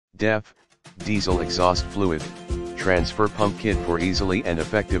DEF, Diesel Exhaust Fluid, Transfer Pump Kit for easily and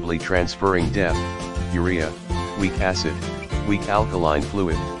effectively transferring DEF, urea, weak acid, weak alkaline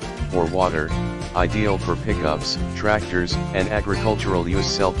fluid, or water, ideal for pickups, tractors, and agricultural use.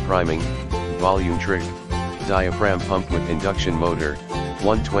 Self-priming, volume trick, diaphragm pump with induction motor,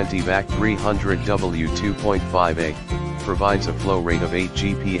 120 vac 300 W 2.5A, provides a flow rate of 8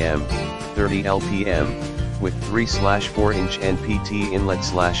 GPM, 30 LPM, with 3/4 inch NPT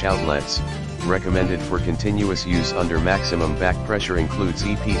inlet/outlets, recommended for continuous use under maximum back pressure. Includes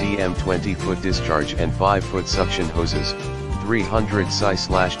EPDM 20-foot discharge and 5-foot suction hoses, 300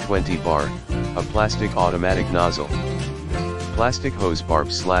 psi/20 bar, a plastic automatic nozzle, plastic hose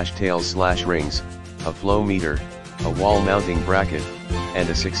barbs/tails/rings, a flow meter, a wall mounting bracket, and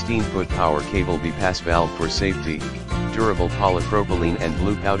a 16-foot power cable bypass valve for safety. Durable polypropylene and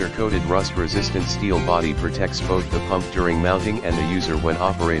blue powder coated rust-resistant steel body protects both the pump during mounting and the user when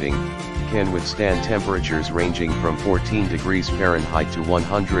operating. Can withstand temperatures ranging from 14 degrees Fahrenheit to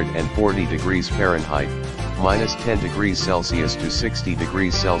 140 degrees Fahrenheit, -10 degrees Celsius to 60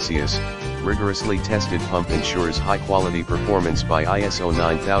 degrees Celsius. Rigorously tested pump ensures high-quality performance by ISO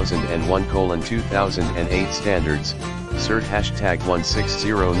 9001:2008 standards. Cert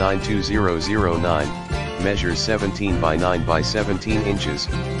 #160920009. Measures 17 by 9 by 17 inches,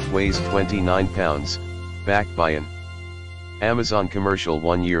 weighs 29 pounds, backed by an Amazon commercial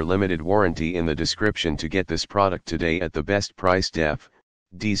 1-year limited warranty in the description to get this product today at the best price. DEF,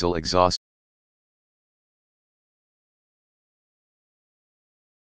 Diesel Exhaust